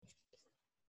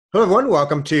Hello, everyone.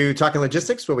 Welcome to Talking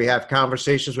Logistics, where we have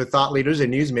conversations with thought leaders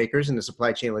and newsmakers in the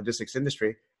supply chain logistics industry.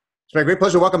 It's my great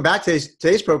pleasure to welcome back to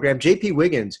today's program JP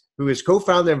Wiggins, who is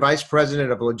co-founder and vice president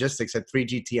of logistics at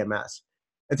 3G TMS.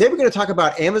 And today we're going to talk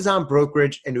about Amazon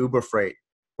brokerage and Uber Freight,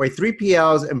 why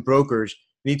 3PLs and brokers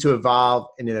need to evolve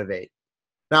and innovate.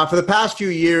 Now, for the past few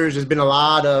years, there's been a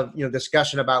lot of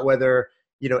discussion about whether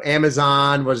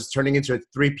Amazon was turning into a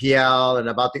 3PL and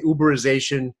about the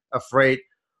Uberization of freight.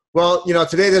 Well,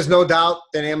 today there's no doubt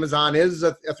that Amazon is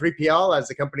a 3PL as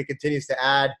the company continues to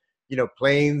add,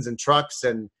 planes and trucks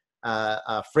and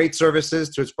freight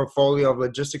services to its portfolio of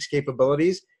logistics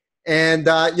capabilities. And,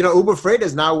 Uber Freight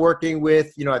is now working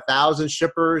with, 1,000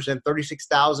 shippers and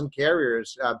 36,000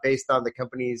 carriers based on the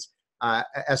company's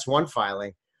S1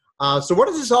 filing. So what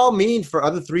does this all mean for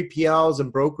other 3PLs and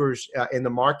brokers in the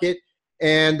market?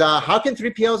 And how can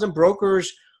 3PLs and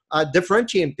brokers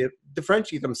differentiate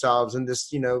themselves in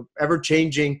this,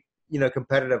 ever-changing,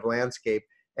 competitive landscape?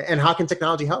 And how can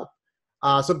technology help?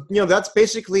 So that's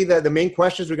basically the main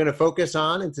questions we're going to focus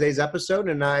on in today's episode.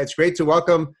 And it's great to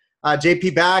welcome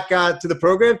JP back to the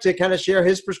program to kind of share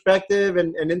his perspective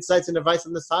and insights and advice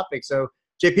on this topic. So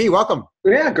JP, welcome.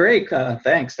 Yeah, great.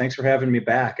 Thanks for having me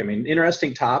back. I mean,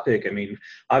 interesting topic. I mean,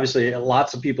 obviously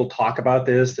lots of people talk about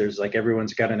this. There's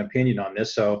everyone's got an opinion on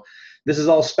this. So this is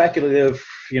all speculative,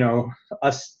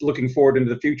 us looking forward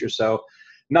into the future. So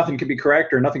nothing could be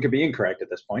correct or nothing could be incorrect at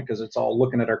this point because it's all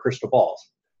looking at our crystal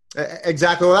balls.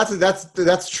 Exactly. Well,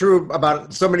 that's true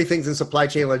about so many things in supply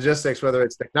chain logistics, whether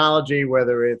it's technology,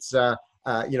 whether it's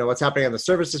what's happening on the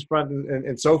services front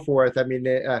and so forth. I mean,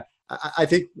 I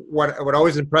think what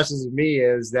always impresses me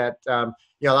is that a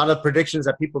lot of the predictions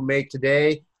that people make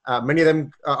today, many of them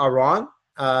are wrong.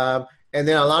 And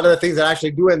then a lot of the things that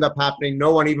actually do end up happening,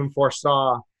 no one even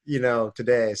foresaw,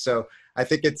 today. So I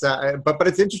think it's, but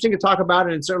it's interesting to talk about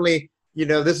it. And certainly,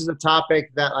 this is a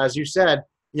topic that, as you said,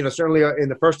 certainly in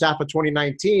the first half of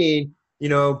 2019,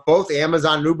 both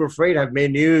Amazon and Uber Freight have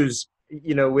made news,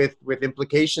 with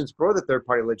implications for the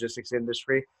third-party logistics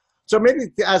industry. So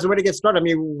maybe as a way to get started, I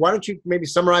mean, why don't you maybe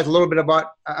summarize a little bit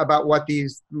about what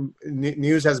these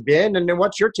news has been, and then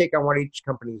what's your take on what each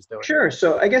company is doing? Sure.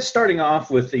 So I guess starting off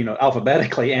with,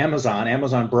 alphabetically,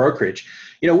 Amazon brokerage.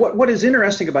 What is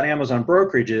interesting about Amazon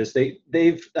brokerage is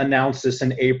they've announced this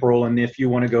in April, and if you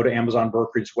want to go to Amazon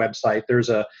brokerage website, there's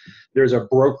a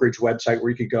brokerage website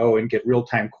where you could go and get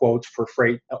real-time quotes for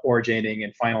freight originating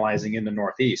and finalizing in the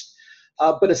Northeast.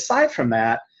 But aside from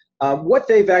that, what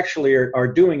they've actually are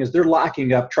doing is they're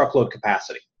locking up truckload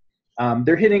capacity.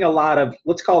 They're hitting a lot of,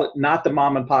 let's call it not the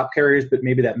mom and pop carriers, but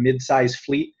maybe that mid-size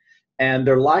fleet. And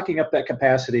they're locking up that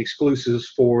capacity exclusives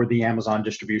for the Amazon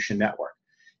distribution network.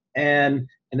 And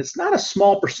it's not a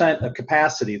small percent of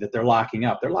capacity that they're locking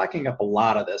up. They're locking up a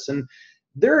lot of this. And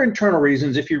their internal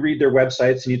reasons, if you read their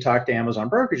websites and you talk to Amazon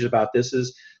brokerage about this,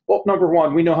 is, well, number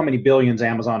one, we know how many billions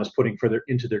Amazon is putting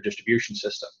into their distribution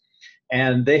system.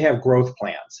 And they have growth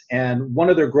plans. And one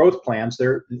of their growth plans,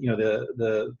 the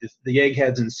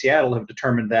eggheads in Seattle have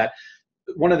determined that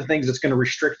one of the things that's going to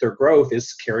restrict their growth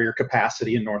is carrier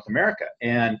capacity in North America.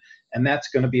 And that's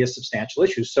going to be a substantial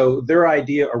issue. So their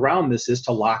idea around this is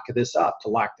to lock this up, to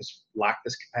lock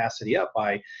this capacity up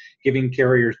by giving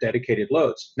carriers dedicated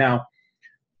loads. Now,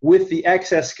 with the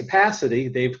excess capacity,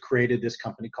 they've created this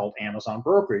company called Amazon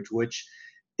Brokerage, which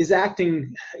is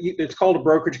acting, it's called a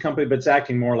brokerage company, but it's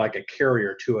acting more like a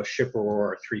carrier to a shipper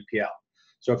or a 3PL.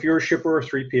 So if you're a shipper or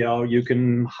 3PL, you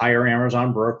can hire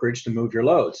Amazon Brokerage to move your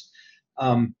loads.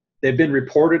 They've been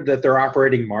reported that they're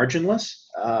operating marginless.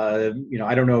 I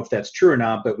don't know if that's true or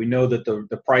not, but we know that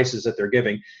the prices that they're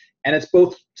giving, and it's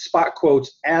both spot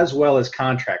quotes as well as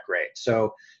contract rates.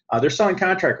 So they're selling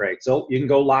contract rates. So you can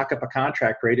go lock up a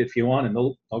contract rate if you want, and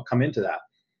they'll come into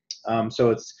that.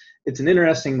 So it's an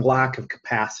interesting lack of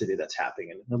capacity that's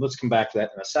happening. And let's come back to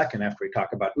that in a second after we talk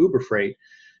about Uber Freight.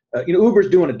 Uber's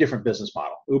doing a different business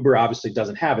model. Uber obviously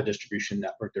doesn't have a distribution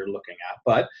network they're looking at,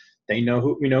 but we know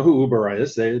who Uber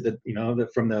is.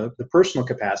 From the personal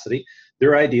capacity,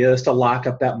 their idea is to lock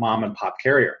up that mom and pop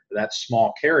carrier, that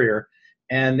small carrier.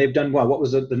 And they've done well. What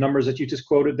was the numbers that you just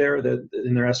quoted there?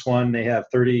 In their S1, they have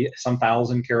 30-some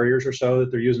thousand carriers or so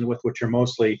that they're using with, which are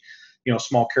mostly,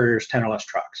 small carriers, 10 or less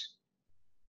trucks.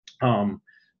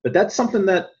 But that's something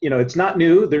that, it's not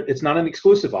new. It's not an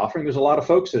exclusive offering. There's a lot of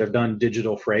folks that have done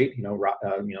digital freight,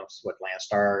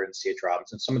 Landstar and C.H.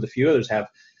 Robinson. Some of the few others have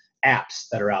apps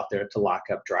that are out there to lock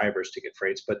up drivers to get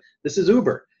freights. But this is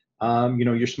Uber.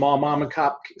 Your small mom and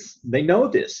pop, they know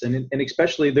this. And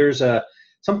especially there's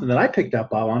something that I picked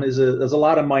up on is there's a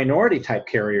lot of minority type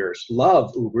carriers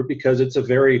love Uber because it's a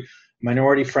very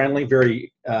minority friendly,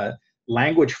 very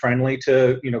language friendly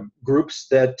to, groups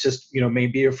that just,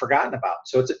 maybe are forgotten about.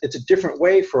 So it's a different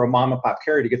way for a mom and pop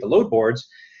carrier to get the load boards.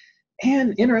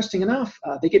 And interesting enough,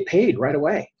 they get paid right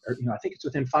away. Or, I think it's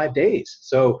within 5 days.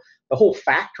 So the whole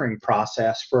factoring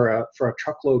process for a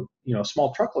truckload,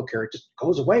 small truckload carrier just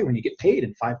goes away when you get paid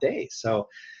in 5 days. So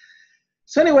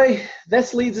anyway,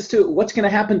 this leads us to what's going to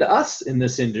happen to us in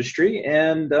this industry.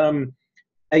 And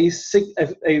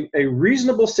a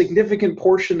reasonable, significant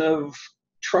portion of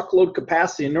truckload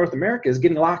capacity in North America is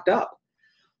getting locked up.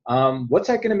 What's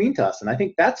that going to mean to us? And I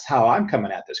think that's how I'm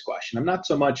coming at this question. I'm not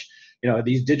so much,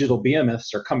 these digital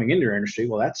behemoths are coming into our industry.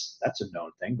 Well, that's a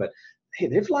known thing, but hey,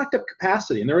 they've locked up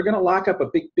capacity and they're going to lock up a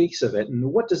big piece of it. And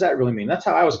what does that really mean? That's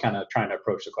how I was kind of trying to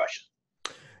approach the question.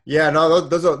 Yeah, no,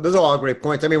 those are all great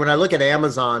points. I mean, when I look at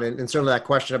Amazon and certainly that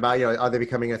question about, are they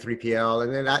becoming a 3PL?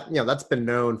 And then that, that's been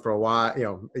known for a while,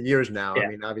 years now. Yeah. I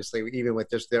mean, obviously, even with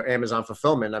just their Amazon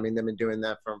fulfillment, I mean, they've been doing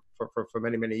that for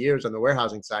many, many years on the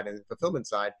warehousing side and the fulfillment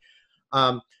side.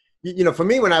 For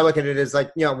me, when I look at it, is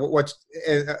like, what's,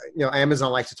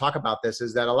 Amazon likes to talk about this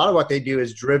is that a lot of what they do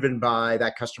is driven by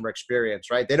that customer experience,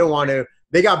 right? They don't want to,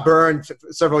 they got burned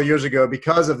several years ago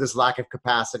because of this lack of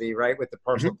capacity, right? With the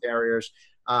parcel carriers.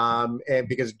 And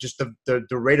because just the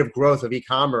rate of growth of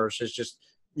e-commerce has just,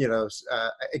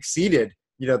 exceeded,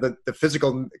 the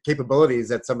physical capabilities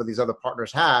that some of these other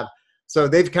partners have. So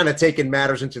they've kind of taken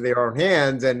matters into their own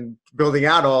hands and building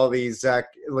out all these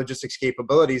logistics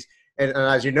capabilities. And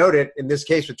as you noted, in this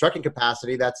case with trucking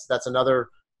capacity, that's another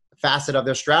facet of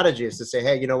their strategy is to say,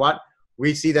 hey, you know what?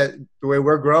 We see that the way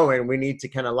we're growing, we need to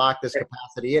kind of lock this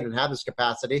capacity in and have this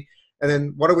capacity. And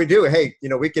then what do we do? Hey,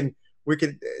 we can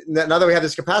now that we have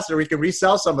this capacity, we can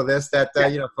resell some of this that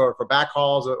for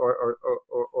backhauls or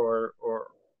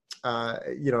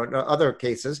in other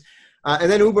cases.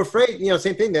 And then Uber Freight,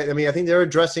 same thing. I think they're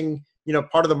addressing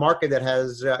part of the market that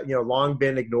has long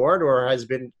been ignored or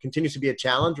continues to be a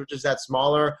challenge, which is that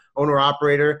smaller owner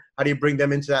operator. How do you bring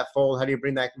them into that fold? How do you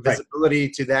bring that visibility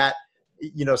to that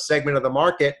segment of the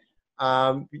market?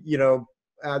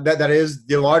 That is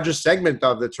the largest segment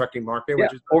of the trucking market,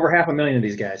 which is over 500,000 of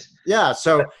these guys. Yeah.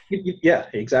 So yeah,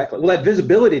 exactly. Well, that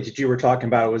visibility that you were talking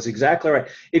about was exactly right.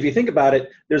 If you think about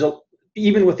it,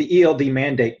 even with the ELD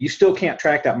mandate, you still can't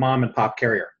track that mom and pop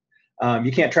carrier.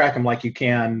 You can't track them like you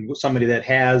can with somebody that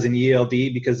has an ELD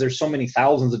because there's so many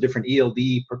thousands of different ELD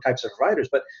types of providers.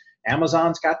 But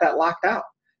Amazon's got that locked out.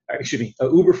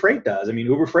 Uber Freight does. I mean,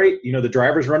 Uber Freight, the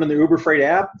drivers running the Uber Freight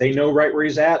app, they know right where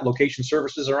he's at. Location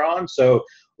services are on. So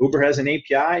Uber has an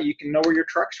API. You can know where your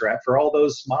trucks are at for all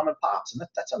those mom and pops. And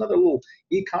that's another little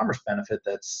e-commerce benefit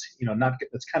that's,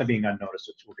 that's kind of being unnoticed,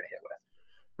 which we're going to hit with.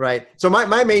 Right. So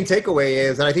my main takeaway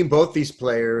is that I think both these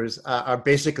players are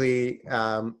basically,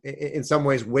 in some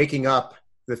ways, waking up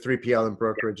the 3PL and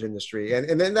brokerage industry.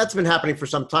 And then that's been happening for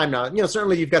some time now.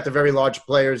 Certainly you've got the very large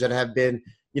players that have been,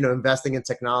 investing in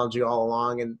technology all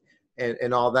along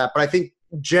and all that. But I think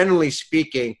generally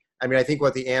speaking, I think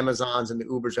what the Amazons and the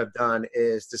Ubers have done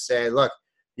is to say, look,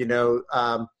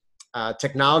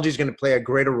 technology is going to play a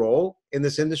greater role in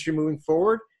this industry moving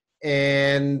forward.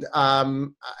 And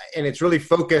it's really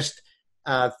focused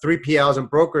 3PLs and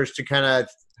brokers to kind of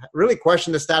really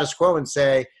question the status quo and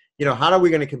say, how are we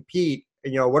going to compete?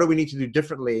 What do we need to do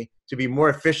differently to be more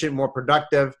efficient, more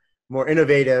productive, more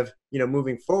innovative,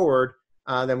 moving forward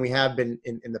than we have been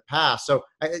in the past? So,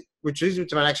 which leads me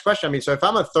to my next question. So if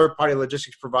I'm a third-party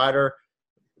logistics provider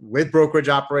with brokerage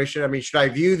operation, should I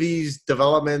view these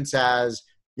developments as,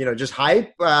 just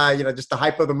hype, just the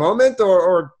hype of the moment,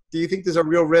 or do you think there's a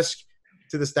real risk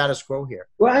to the status quo here?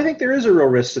 Well, I think there is a real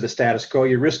risk to the status quo.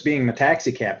 You risk being the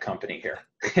taxi cab company here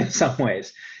in some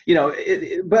ways.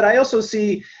 But I also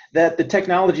see that the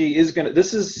technology is going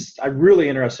to, I'm really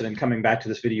interested in coming back to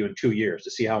this video in 2 years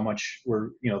to see how much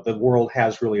the world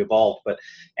has really evolved. But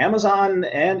Amazon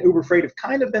and Uber Freight have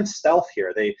kind of been stealth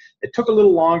here. It took a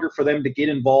little longer for them to get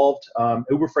involved.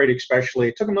 Uber Freight especially,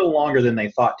 it took them a little longer than they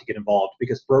thought to get involved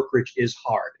because brokerage is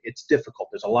hard. It's difficult.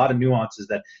 There's a lot of nuances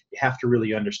that you have to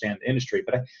really understand the industry.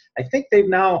 But I think they've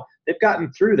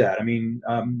gotten through that.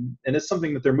 And it's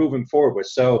something that they're moving forward with.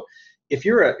 So if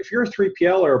you're a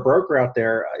 3PL or a broker out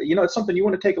there, it's something you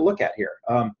want to take a look at here.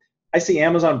 I see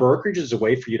Amazon brokerage as a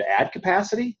way for you to add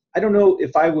capacity. I don't know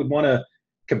if I would want to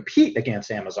compete against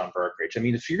Amazon brokerage.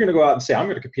 If you're going to go out and say, I'm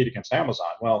going to compete against Amazon,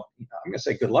 well, I'm going to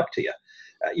say good luck to you.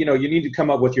 You need to come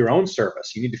up with your own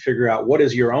service. You need to figure out what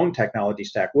is your own technology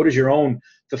stack, what is your own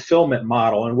fulfillment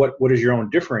model, and what is your own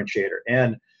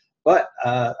differentiator. But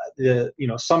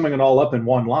summing it all up in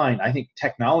one line, I think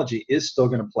technology is still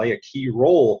going to play a key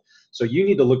role. So you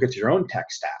need to look at your own tech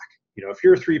stack. If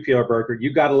you're a 3PL broker,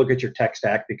 you've got to look at your tech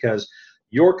stack because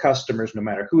your customers, no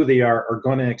matter who they are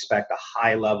going to expect a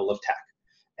high level of tech.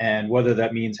 And whether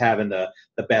that means having the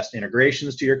best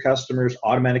integrations to your customers,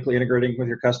 automatically integrating with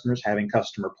your customers, having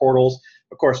customer portals.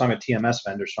 Of course, I'm a TMS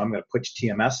vendor, so I'm going to put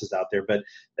TMSs out there, but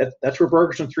that's where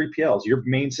brokers and 3PLs, your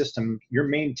main system, your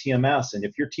main TMS. And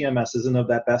if your TMS isn't of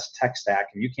that best tech stack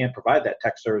and you can't provide that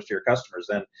tech service to your customers,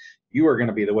 then you are going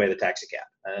to be the way of the taxi cab.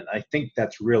 And I think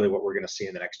that's really what we're going to see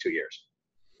in the next 2 years.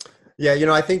 Yeah,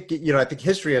 I think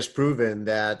history has proven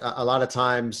that a lot of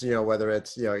times, whether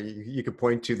it's, you could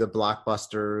point to the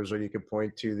Blockbusters or you could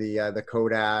point to the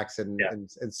Kodaks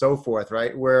and so forth,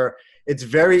 right? Where it's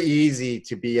very easy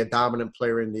to be a dominant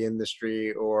player in the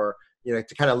industry, or,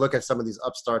 to kind of look at some of these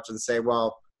upstarts and say,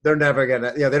 well, they're never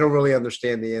gonna, they don't really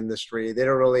understand the industry. They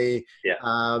don't really, they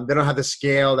don't have the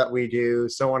scale that we do,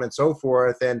 so on and so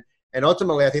forth. And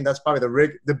ultimately, I think that's probably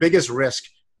the biggest risk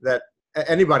that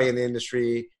anybody in the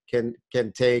industry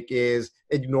can take, is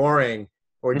ignoring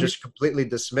or just completely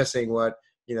dismissing what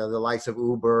the likes of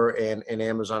Uber and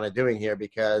Amazon are doing here,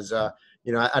 because at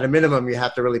a minimum you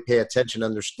have to really pay attention,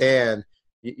 understand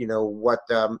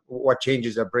what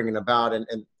changes they're bringing about, and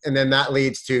then that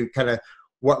leads to kind of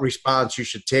what response you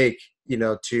should take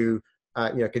to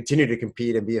continue to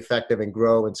compete and be effective and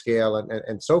grow and scale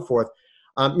and so forth.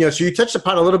 So you touched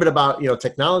upon a little bit about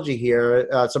technology here,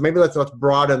 so maybe let's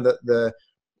broaden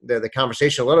the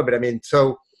conversation a little bit.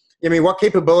 What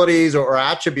capabilities or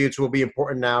attributes will be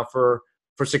important now for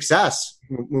success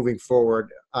moving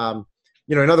forward? In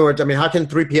other words, how can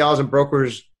 3PLs and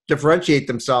brokers differentiate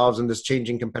themselves in this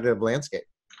changing competitive landscape?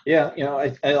 Yeah,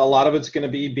 a lot of it's going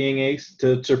to be being able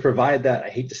to provide that, I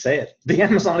hate to say it, the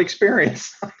Amazon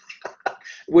experience,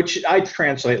 which I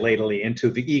translate lately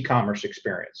into the e-commerce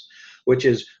experience, which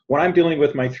is when I'm dealing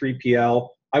with my 3PL,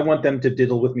 I want them to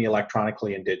deal with me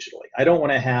electronically and digitally. I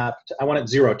want it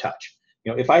zero touch.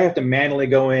 If I have to manually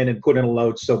go in and put in a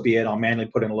load, so be it, I'll manually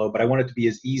put in a load, but I want it to be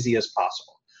as easy as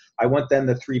possible. I want then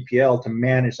the 3PL to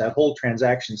manage that whole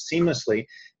transaction seamlessly,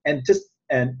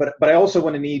 but I also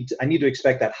I need to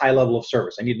expect that high level of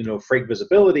service. I need to know freight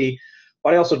visibility,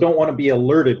 but I also don't want to be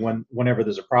alerted whenever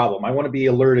there's a problem. I want to be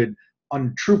alerted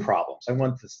on true problems. I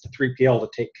want the 3PL to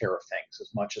take care of things as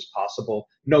much as possible.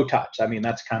 No touch.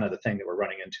 That's kind of the thing that we're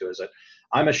running into, is that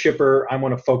I'm a shipper. I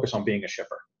want to focus on being a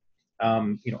shipper.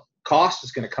 Cost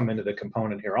is going to come into the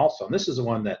component here also. And this is the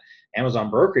one that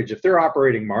Amazon Brokerage, if they're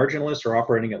operating marginless or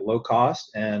operating at low cost,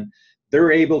 and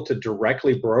they're able to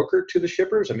directly broker to the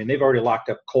shippers. They've already locked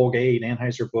up Colgate,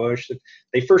 Anheuser-Busch.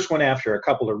 They first went after a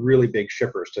couple of really big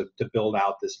shippers to build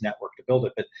out this network, to build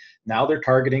it. But now they're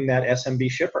targeting that SMB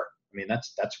shipper.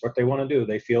 That's what they want to do.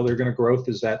 They feel they're going to growth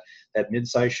is that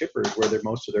mid-sized shippers where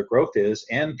most of their growth is,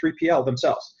 and 3PL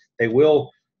themselves. They will,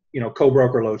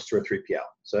 co-broker loads through a 3PL.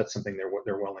 So that's something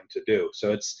they're willing to do.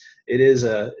 So it is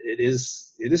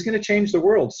going to change the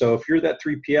world. So if you're that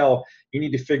 3PL, you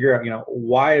need to figure out,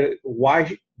 why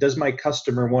does my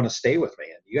customer want to stay with me?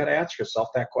 And you got to ask yourself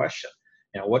that question.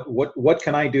 What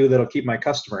can I do that'll keep my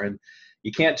customer? And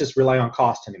you can't just rely on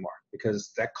cost anymore,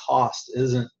 because that cost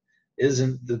isn't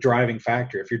the driving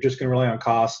factor. If you're just going to rely on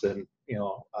cost, then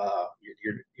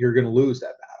you're going to lose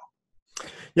that battle.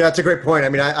 Yeah, that's a great point.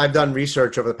 I've done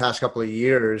research over the past couple of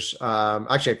years,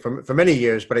 actually for many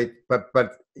years. But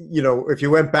if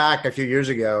you went back a few years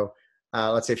ago,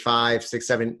 let's say 5, 6,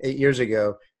 7, 8 years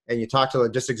ago, and you talk to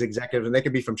logistics executives, and they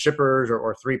could be from shippers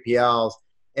or 3PLs,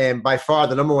 and by far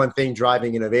the number one thing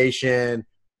driving innovation,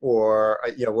 or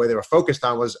where they were focused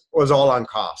on was all on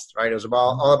cost, right? It was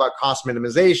all about cost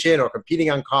minimization or competing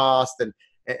on cost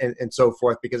and so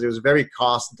forth, because it was a very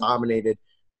cost dominated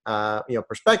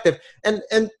perspective. And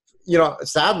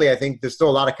sadly, I think there's still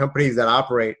a lot of companies that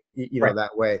operate right.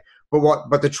 that way.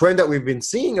 But the trend that we've been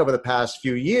seeing over the past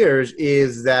few years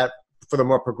is that for the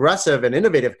more progressive and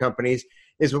innovative companies,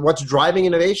 is what's driving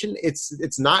innovation.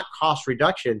 It's not cost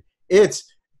reduction. It's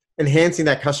enhancing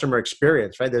that customer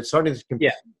experience, right? They're starting to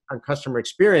compete on customer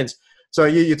experience. So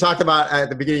you talked about at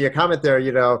the beginning of your comment there,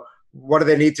 what do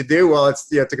they need to do? Well, it's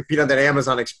to compete on that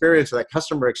Amazon experience or that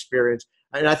customer experience.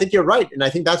 And I think you're right. And I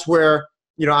think that's where,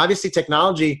 obviously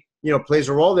technology, plays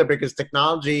a role there, because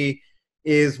technology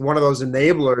is one of those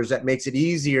enablers that makes it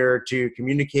easier to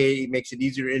communicate, makes it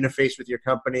easier to interface with your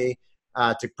company,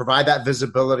 to provide that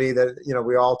visibility that,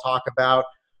 we all talk about.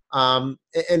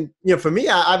 For me,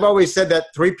 I've always said that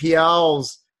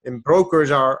 3PLs and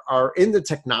brokers are in the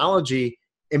technology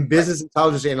in business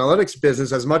intelligence analytics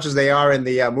business as much as they are in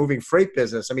the moving freight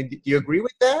business. Do you agree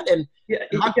with that? And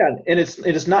and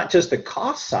it's not just the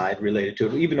cost side related to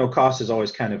it, even though cost is always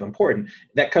kind of important.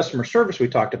 That customer service we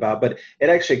talked about, but it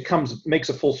actually makes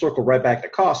a full circle right back to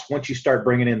cost once you start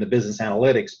bringing in the business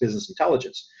analytics, business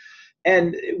intelligence.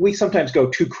 And we sometimes go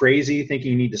too crazy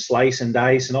thinking you need to slice and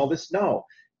dice and all this. No,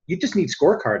 you just need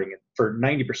scorecarding for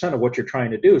 90% of what you're trying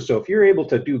to do. So if you're able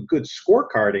to do good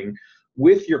scorecarding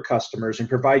with your customers and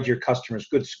provide your customers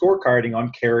good scorecarding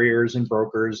on carriers and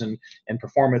brokers and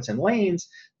performance and lanes,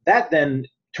 that then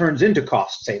turns into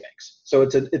cost savings. So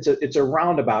it's a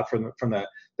roundabout from the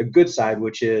good side,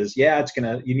 which is, yeah,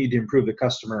 you need to improve the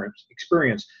customer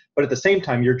experience, but at the same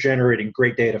time, you're generating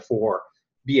great data for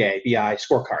BI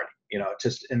scorecarding,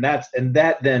 and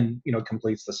that then,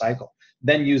 completes the cycle.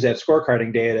 Then use that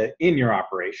scorecarding data in your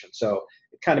operation. So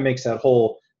it kind of makes that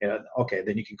whole, okay,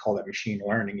 then you can call that machine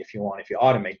learning if you want, if you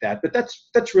automate that. But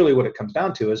that's really what it comes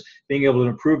down to, is being able to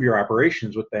improve your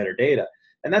operations with better data.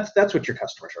 And that's what your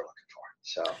customers are looking for.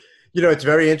 So, it's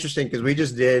very interesting because we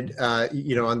just did,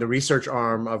 on the research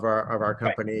arm of our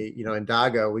company, right,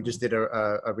 Indago, we just did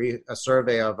a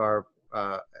survey of our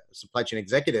supply chain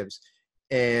executives.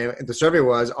 And the survey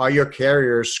was, are your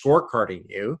carriers scorecarding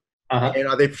you? Uh-huh. And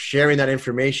are they sharing that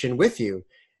information with you?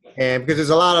 And because there's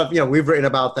a lot of, we've written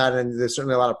about that, and there's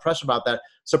certainly a lot of press about that.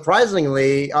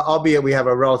 Surprisingly, albeit we have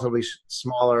a relatively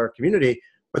smaller community,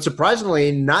 but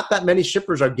surprisingly, not that many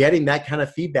shippers are getting that kind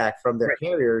of feedback from their right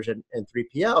carriers and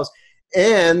 3PLs.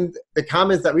 And the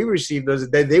comments that we received was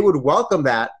that they would welcome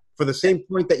that for the same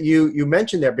point that you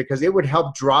mentioned there, because it would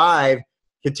help drive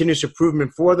continuous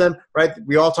improvement for them, right?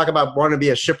 We all talk about wanting to be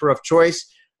a shipper of choice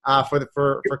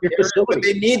for carriers, but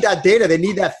they need that data. They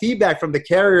need that feedback from the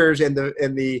carriers and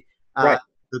the right,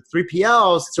 the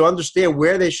 3PLs to understand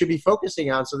where they should be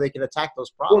focusing on so they can attack those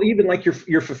problems. Well, even like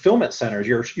your fulfillment centers,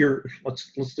 your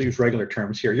let's use regular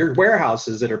terms here, your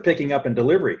warehouses that are picking up and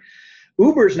delivery.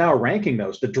 Uber's now ranking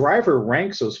those. The driver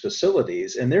ranks those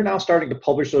facilities, and they're now starting to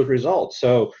publish those results.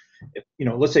 So, if,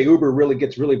 let's say Uber really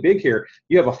gets really big here.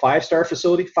 You have a 5-star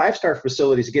facility. 5-star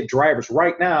facilities get drivers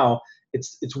right now.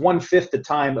 It's 1/5 the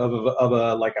time of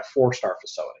a 4-star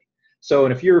facility. So,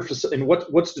 and if you're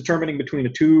what's determining between a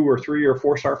 2 or 3 or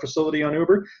 4-star facility on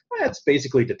Uber? Well, it's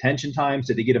basically detention times.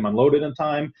 Did they get them unloaded in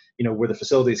time? Where the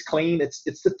facility is clean. It's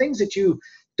the things that you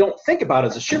don't think about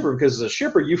as a shipper, because as a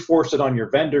shipper, you force it on your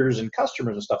vendors and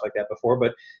customers and stuff like that before.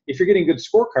 But if you're getting good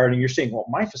scorecarding, you're saying, well,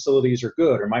 my facilities are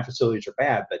good or my facilities are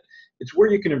bad. But it's where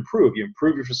you can improve. You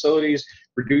improve your facilities,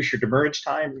 reduce your demurrage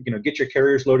time, get your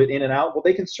carriers loaded in and out. Well,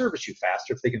 they can service you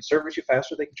faster. If they can service you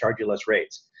faster, they can charge you less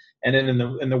rates. And then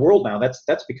in the world now,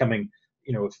 that's becoming,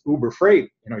 with Uber Freight,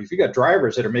 if you got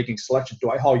drivers that are making selections, do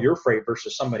I haul your freight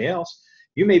versus somebody else?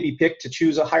 You may be picked to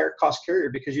choose a higher cost carrier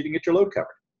because you didn't get your load covered.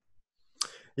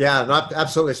 Yeah,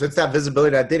 absolutely. So it's that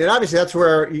visibility, that data. And obviously that's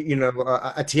where,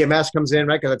 a TMS comes in,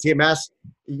 right? Because a TMS,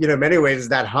 in many ways is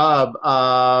that hub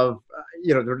of,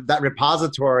 that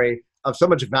repository of so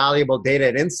much valuable data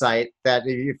and insight that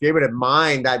if you're able to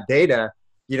mine that data,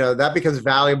 that becomes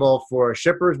valuable for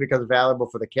shippers, becomes valuable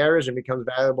for the carriers, and becomes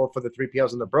valuable for the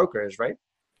 3PLs and the brokers, right?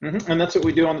 Mm-hmm. And that's what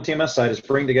we do on the TMS side, is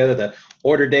bring together the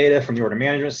order data from the order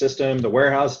management system, the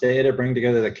warehouse data, bring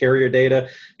together the carrier data,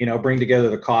 bring together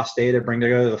the cost data, bring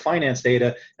together the finance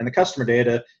data and the customer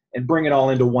data, and bring it all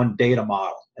into one data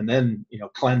model. And then,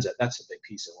 cleanse it. That's a big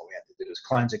piece of what we have to do, is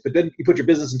cleanse it. But then you put your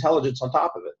business intelligence on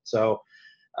top of it. So,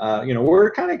 we're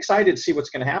kind of excited to see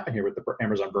what's going to happen here with the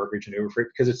Amazon brokerage and Uber Freight,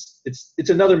 because it's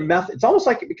another method. It's almost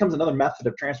like it becomes another method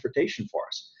of transportation for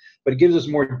us, but it gives us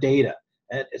more data.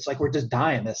 And it's like we're just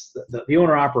dying this. The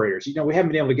owner operators, we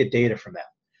haven't been able to get data from them.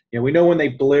 We know when they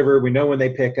deliver, we know when they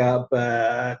pick up.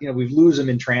 We lose them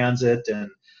in transit, and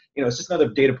it's just another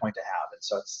data point to have. And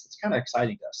so it's kind of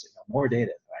exciting to us. More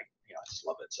data. I just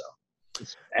love it. So.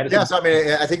 Yes,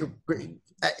 I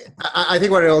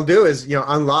think what it'll do is,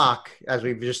 unlock, as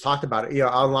we've just talked about it,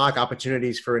 unlock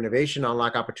opportunities for innovation,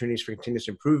 unlock opportunities for continuous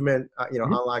improvement, mm-hmm.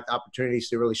 unlock opportunities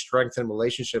to really strengthen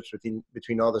relationships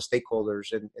between all the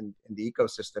stakeholders in the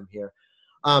ecosystem here.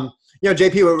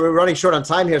 JP, we're running short on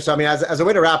time here. So, as a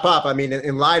way to wrap up,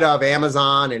 in light of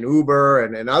Amazon and Uber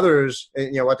and others,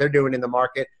 what they're doing in the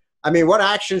market, what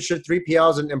actions should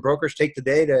 3PLs and brokers take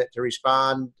today to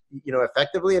respond,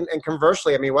 effectively? And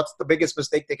conversely, what's the biggest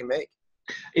mistake they can make?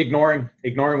 Ignoring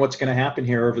what's going to happen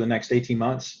here over the next 18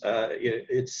 months. What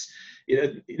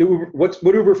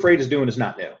Uber Freight is doing is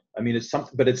not new. It's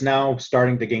something, but it's now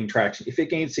starting to gain traction. If it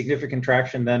gains significant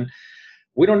traction, then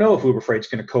we don't know if Uber Freight's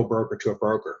going to co-broker to a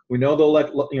broker. We know they'll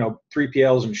let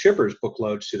 3PLs and shippers book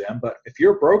loads to them, but if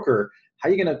you're a broker, how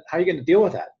are you going to deal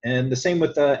with that? And the same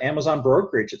with Amazon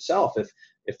brokerage itself.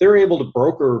 If they're able to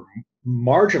broker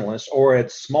marginless or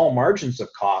at small margins of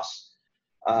costs,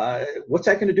 what's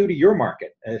that going to do to your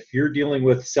market? If you're dealing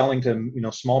with selling to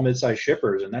small mid-sized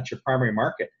shippers and that's your primary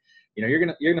market, you're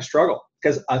gonna struggle,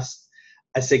 because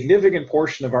a significant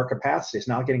portion of our capacity is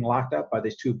now getting locked up by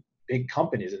these two big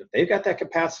companies. And if they've got that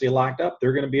capacity locked up,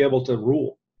 they're going to be able to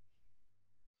rule.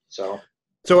 So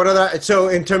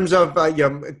in terms of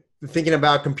thinking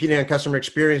about competing on customer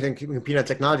experience and competing on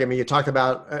technology, I mean, you talked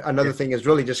about another thing is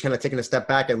really just kind of taking a step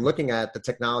back and looking at the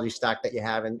technology stack that you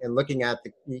have and looking at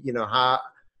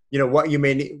what you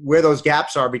may need, where those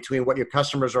gaps are between what your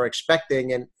customers are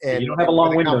expecting and you don't have a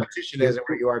long window. Competition is and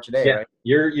where you are today. Yeah,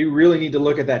 right? You really need to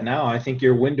look at that now. I think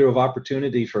your window of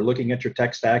opportunity for looking at your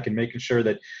tech stack and making sure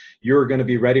that you're going to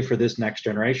be ready for this next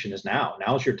generation is now.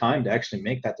 Now's your time to actually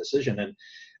make that decision. And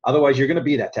otherwise, you're going to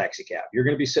be that taxi cab. You're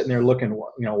going to be sitting there looking,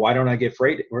 why don't I get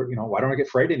freight? Or, why don't I get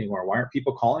freight anymore? Why aren't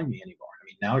people calling me anymore? I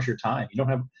mean, now's your time.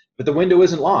 But the window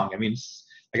isn't long. I mean,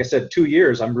 like I said, 2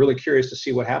 years, I'm really curious to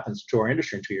see what happens to our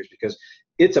industry in 2 years because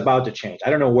it's about to change.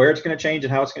 I don't know where it's going to change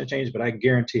and how it's going to change, but I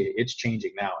guarantee you it's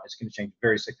changing now. It's going to change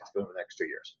very significantly in the next 2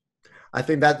 years. I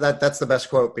think that's the best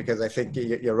quote because I think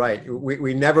you're right.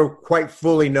 We never quite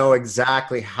fully know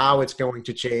exactly how it's going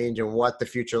to change and what the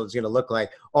future is going to look like.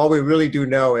 All we really do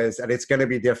know is that it's going to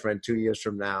be different 2 years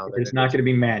from now. It's not going to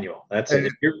be manual. That's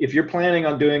it. If you're planning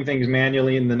on doing things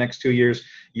manually in the next 2 years,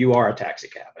 you are a taxi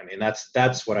cab. I mean,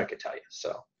 that's what I could tell you.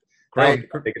 So great,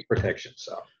 our biggest protection.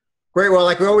 So. Great. Well,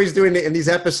 like we always do in these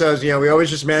episodes, we always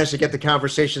just manage to get the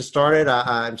conversation started.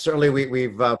 Certainly,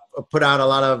 we've put out a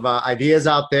lot of ideas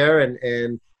out there,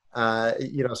 and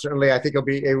certainly, I think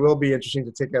it will be interesting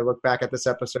to take a look back at this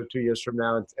episode 2 years from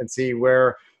now and see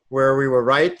where we were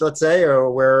right, let's say,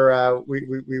 or where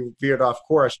we veered off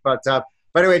course. But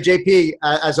anyway, JP,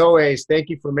 as always, thank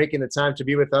you for making the time to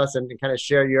be with us and kind of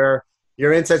share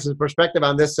your insights and perspective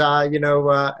on this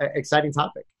exciting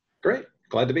topic. Great.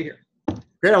 Glad to be here.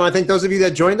 Great. I want to thank those of you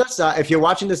that joined us. If you're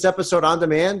watching this episode on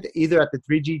demand, either at the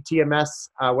 3G TMS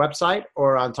website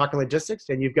or on Talking Logistics,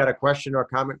 and you've got a question or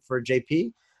comment for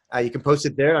JP, you can post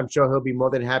it there. I'm sure he'll be more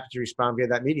than happy to respond via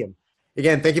that medium.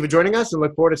 Again, thank you for joining us and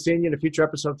look forward to seeing you in a future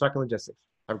episode of Talking Logistics.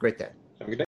 Have a great day. Have a good day.